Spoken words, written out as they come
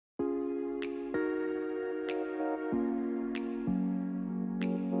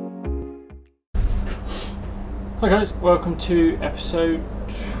Hi guys, welcome to episode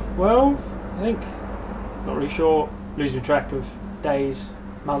 12, I think. Not really sure, losing track of days,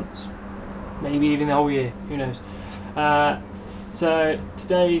 months, maybe even the whole year, who knows. So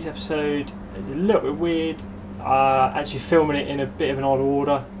today's episode is a little bit weird, actually filming it in a bit of an odd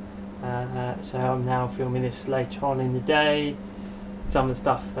order. So I'm now filming this later on in the day. Some of the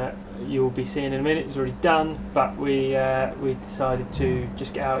stuff that you'll be seeing in a minute is already done, but we decided to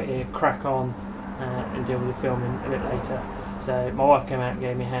just get out here, crack on, and deal with the filming a bit later. So my wife came out and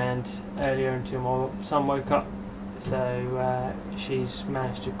gave me a hand earlier until my son woke up, so she's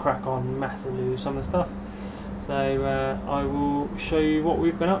managed to crack on massively with some of the stuff. So I will show you what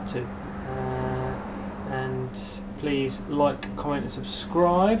we've been up to, and please like, comment and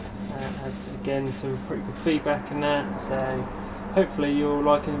subscribe. That's again some pretty good feedback in that, so hopefully you're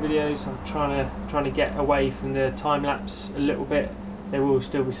liking the videos. I'm trying to get away from the time lapse a little bit. There will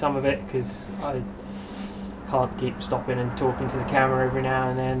still be some of it because I can't keep stopping and talking to the camera every now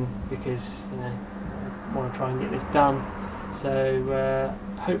and then, because I want to try and get this done. So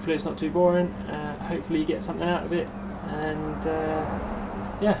hopefully it's not too boring. Hopefully you get something out of it, and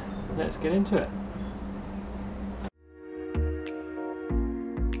yeah, let's get into it.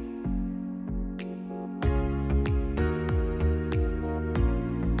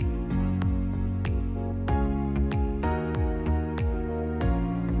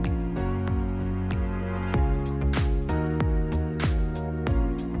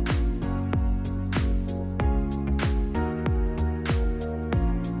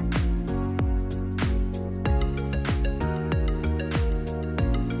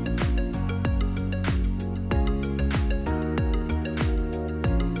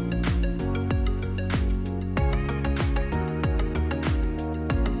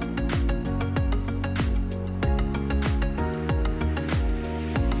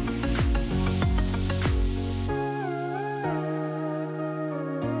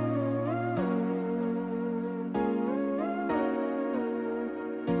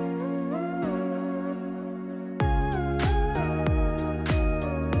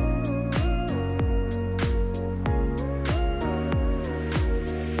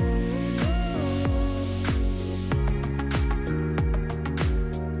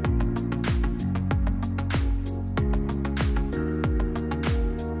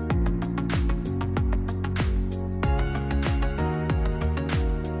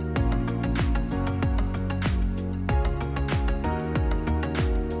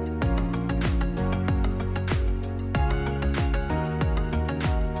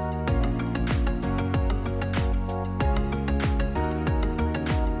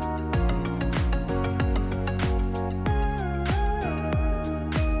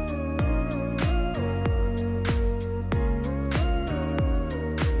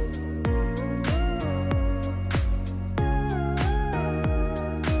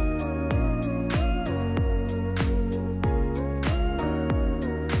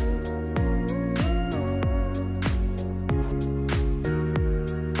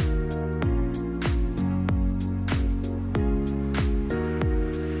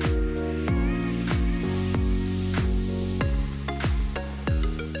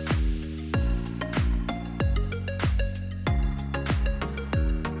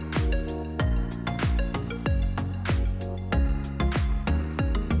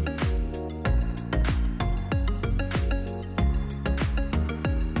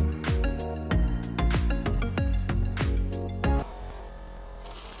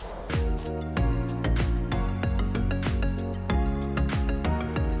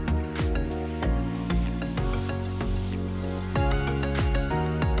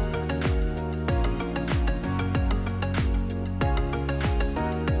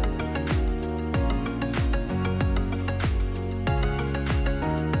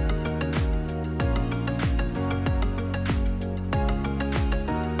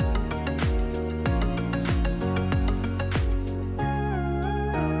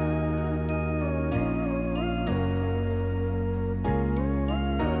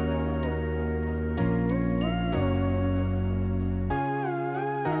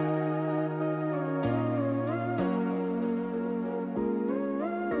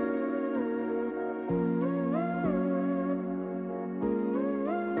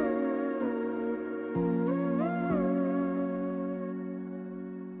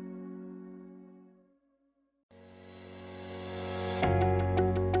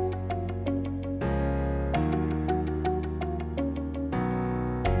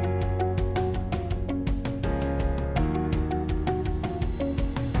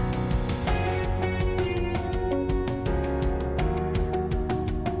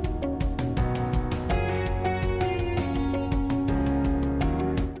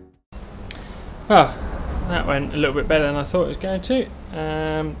 Well, that went a little bit better than I thought it was going to.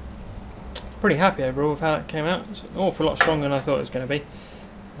 Pretty happy overall with how it came out. It's an awful lot stronger than I thought it was going to be.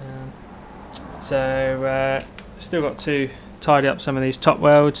 Still got to tidy up some of these top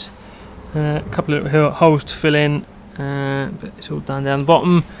welds. A couple of little holes to fill in, but it's all done down the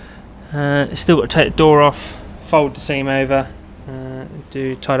bottom. Still got to take the door off, fold the seam over,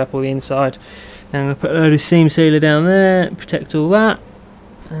 tidy up all the inside. Then I'm going to put a load of seam sealer down there, protect all that.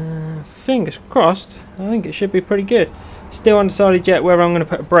 Fingers crossed, I think it should be pretty good. Still undecided yet whether I'm going to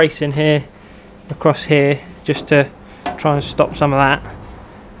put a brace in here, across here, just to try and stop some of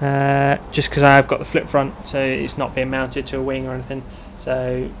that. Just because I have got the flip front, so it's not being mounted to a wing or anything,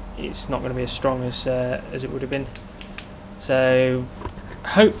 so it's not going to be as strong as it would have been. So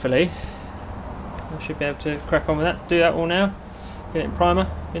hopefully I should be able to crack on with that. Do that all now, get it in primer,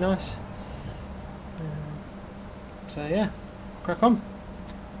 be nice. So yeah, crack on.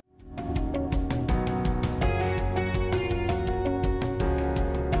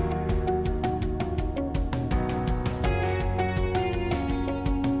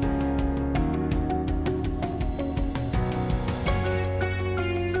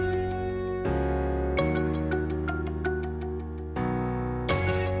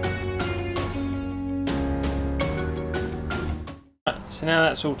 So now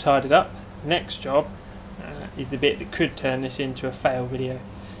that's all tidied up, next job is the bit that could turn this into a fail video.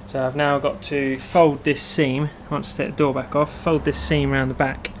 So I've now got to fold this seam, once I take the door back off, fold this seam around the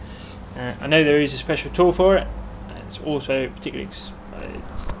back. I know there is a special tool for it. It's also particularly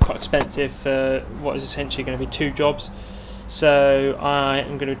quite expensive for what is essentially going to be 2 jobs. So I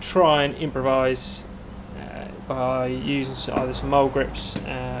am going to try and improvise by using either some mole grips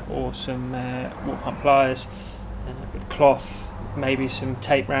or some water pump pliers with cloth, maybe some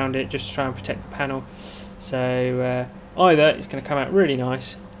tape around it just to try and protect the panel. So either it's going to come out really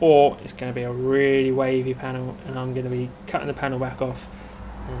nice, or it's going to be a really wavy panel and I'm going to be cutting the panel back off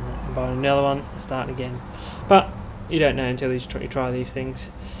and buying another one and starting again. But you don't know until you try these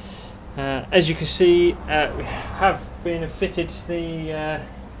things. As you can see, we have been and fitted the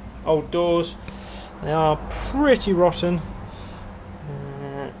old doors. They are pretty rotten.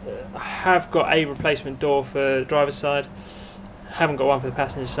 I have got a replacement door for the driver's side, haven't got one for the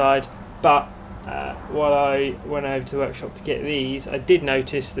passenger side, but while I went over to the workshop to get these, I did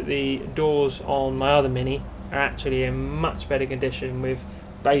notice that the doors on my other Mini are actually in much better condition with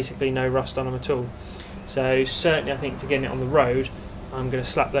basically no rust on them at all. So certainly I think for getting it on the road, I'm going to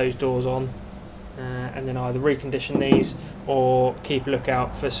slap those doors on and then either recondition these or keep a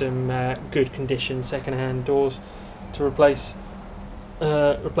lookout for some good condition second-hand doors to replace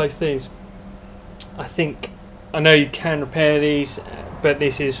these. I know you can repair these, but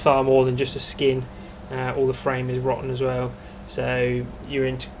this is far more than just a skin. All the frame is rotten as well, so you're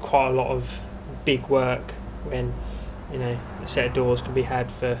into quite a lot of big work when, you know, a set of doors can be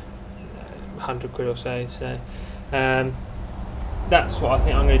had for 100 quid or so. So that's what I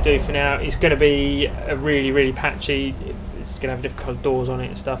think I'm going to do for now. It's going to be a really patchy, it's going to have different coloured doors on it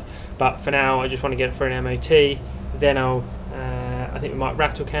and stuff, but for now I just want to get it for an MOT. Then I think we might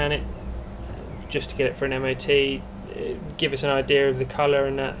rattle can it just to get it for an MOT, give us an idea of the colour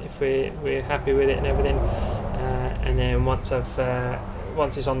and that, if we're happy with it and everything, and then once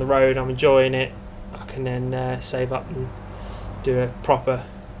it's on the road, I'm enjoying it, I can then save up and do a proper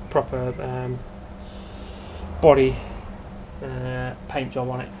body paint job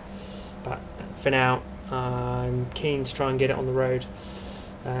on it. But for now I'm keen to try and get it on the road.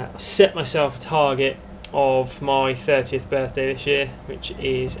 I've set myself a target of my 30th birthday this year, which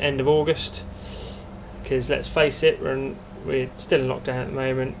is end of August, because let's face it, we're still in lockdown at the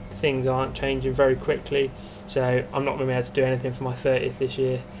moment, things aren't changing very quickly, so I'm not going to be able to do anything for my 30th this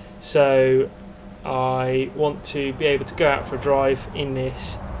year. So I want to be able to go out for a drive in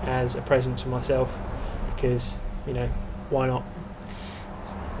this as a present to myself, because, you know, why not?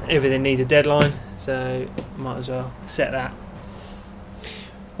 Everything needs a deadline, so might as well set that.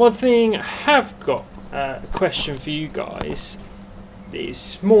 One thing I have got a question for you guys.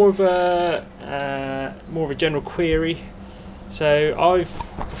 It's more of a general query. So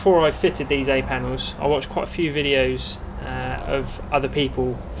before I fitted these A panels, I watched quite a few videos of other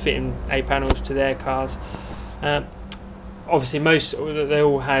people fitting A panels to their cars. Obviously, they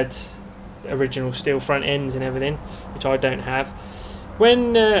all had original steel front ends and everything, which I don't have.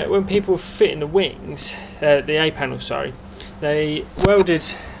 When people were fitting the wings, the A panels, sorry, they welded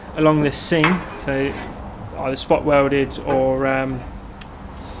along this seam, so either spot welded or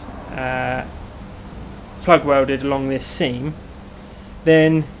plug welded along this seam.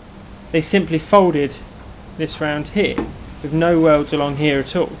 Then they simply folded this round here with no welds along here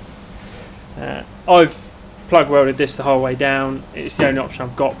at all. I've plug welded this the whole way down. It's the only option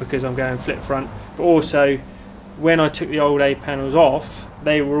I've got because I'm going flip front, but also when I took the old A panels off,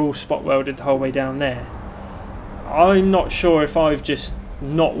 they were all spot welded the whole way down there. I'm not sure if I've just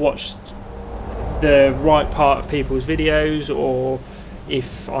not watched the right part of people's videos or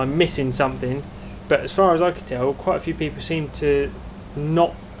if I'm missing something, but as far as I could tell, quite a few people seem to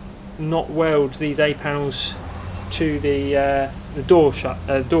not weld these A panels to the door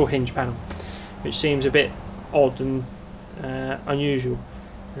hinge panel, which seems a bit odd and unusual.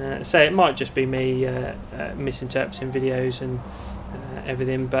 So it might just be me misinterpreting videos and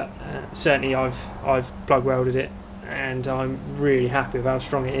everything, but certainly I've plug welded it, and I'm really happy with how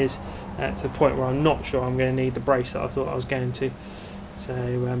strong it is, to the point where I'm not sure I'm going to need the brace that I thought I was going to. So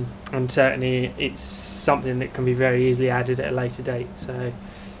and certainly it's something that can be very easily added at a later date. So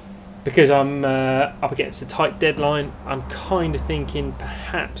because I'm up against a tight deadline, I'm kind of thinking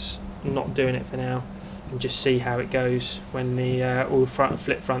perhaps not doing it for now and just see how it goes when the all front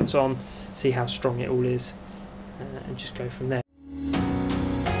flip front's on, see how strong it all is, and just go from there.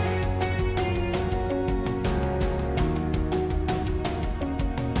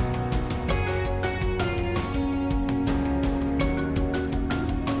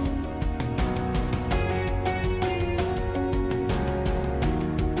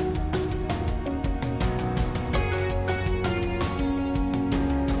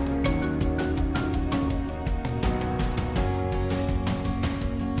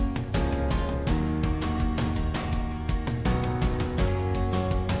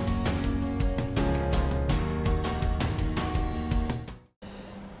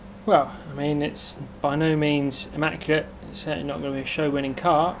 Well, I mean, it's by no means immaculate. It's certainly not going to be a show-winning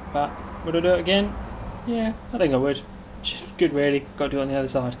car, but would I do it again? Yeah, I think I would. Just good, really. Got to do it on the other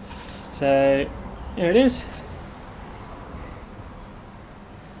side. So here it is.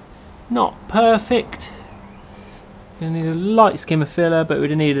 Not perfect. Gonna need a light skim of filler, but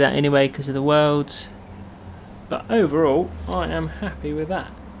we'd have needed that anyway because of the welds. But overall, I am happy with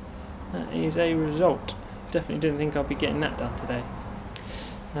that. That is a result. Definitely didn't think I'd be getting that done today.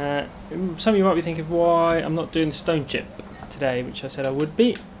 Some of you might be thinking why I'm not doing the stone chip today, which I said I would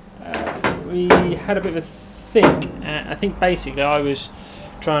be. We had a bit of a think. I think basically I was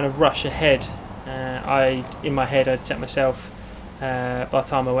trying to rush ahead. In my head I'd set myself, by the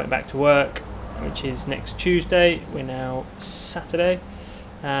time I went back to work, which is next Tuesday, we're now Saturday,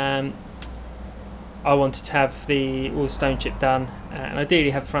 I wanted to have all the stone chip done, and ideally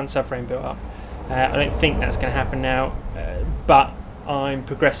have the front subframe built up. I don't think that's going to happen now, but I'm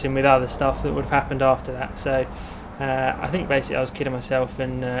progressing with other stuff that would have happened after that. So I think basically I was kidding myself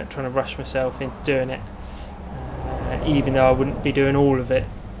and trying to rush myself into doing it, even though I wouldn't be doing all of it.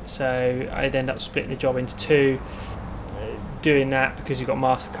 So I'd end up splitting the job into two. Doing that because you've got to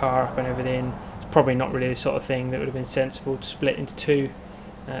master the car up and everything, it's probably not really the sort of thing that would have been sensible to split into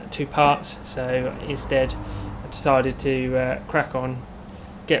two parts. So instead I decided to crack on,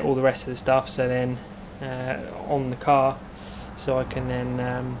 get all the rest of the stuff, so then on the car, so I can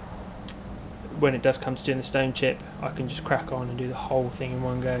then when it does come to doing the stone chip, I can just crack on and do the whole thing in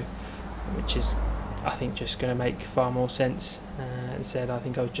one go, which is I think just going to make far more sense. Instead I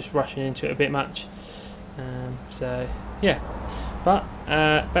think I was just rushing into it a bit much. So yeah, but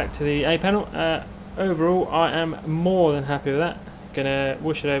back to the A panel. Overall I am more than happy with that. Gonna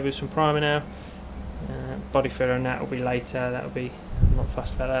wash it over with some primer now. Body filler and that will be later. That'll be, I'm not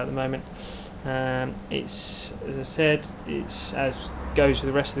fussed about that at the moment. It's, as I said, it's as goes with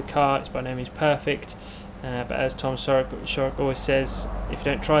the rest of the car. It's by no means perfect, but as Tom Sorok always says, if you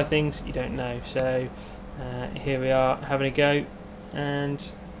don't try things, you don't know. So here we are having a go, and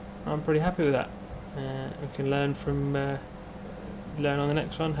I'm pretty happy with that. We can learn on the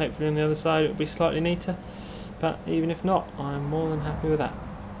next one. Hopefully on the other side it'll be slightly neater, but even if not, I'm more than happy with that.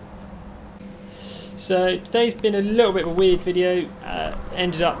 So today's been a little bit of a weird video.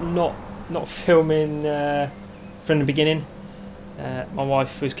 Ended up not filming from the beginning. My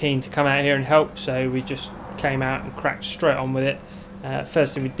wife was keen to come out here and help, so we just came out and cracked straight on with it.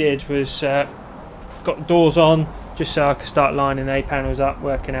 First thing we did was got the doors on, just so I could start lining the A panels up,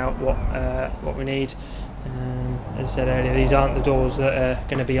 working out what we need. As I said earlier, these aren't the doors that are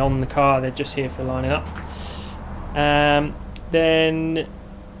going to be on the car, they're just here for lining up. Then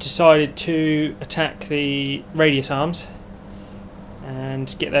decided to attack the radius arms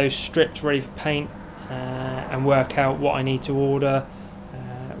and get those stripped ready for paint, and work out what I need to order,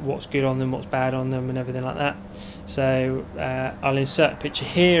 what's good on them, what's bad on them, and everything like that. So I'll insert a picture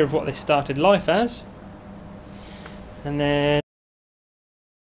here of what they started life as, and then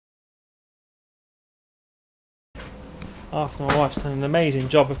after my wife's done an amazing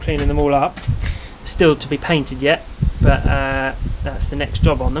job of cleaning them all up. Still to be painted yet, but that's the next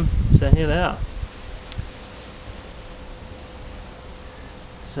job on them. So here they are.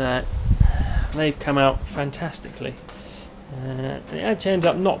 So they've come out fantastically. It actually ends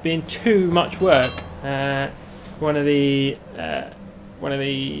up not being too much work. One of the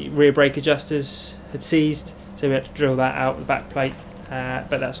rear brake adjusters had seized, so we had to drill that out the back plate.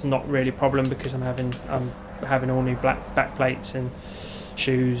 But that's not really a problem because I'm having all new black back plates and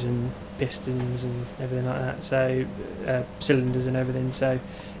shoes and pistons and everything like that. So cylinders and everything. So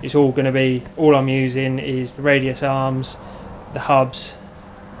it's all going to be. All I'm using is the radius arms, the hubs,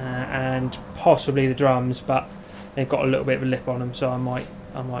 and possibly the drums, but they've got a little bit of a lip on them, so I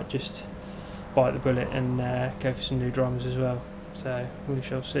might just bite the bullet and go for some new drums as well. So we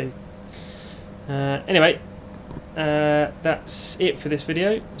shall see. Anyway, that's it for this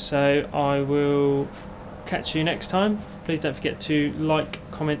video, so I will catch you next time. Please don't forget to like,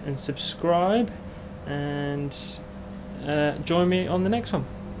 comment and subscribe, and join me on the next one.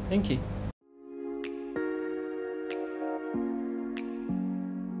 Thank you.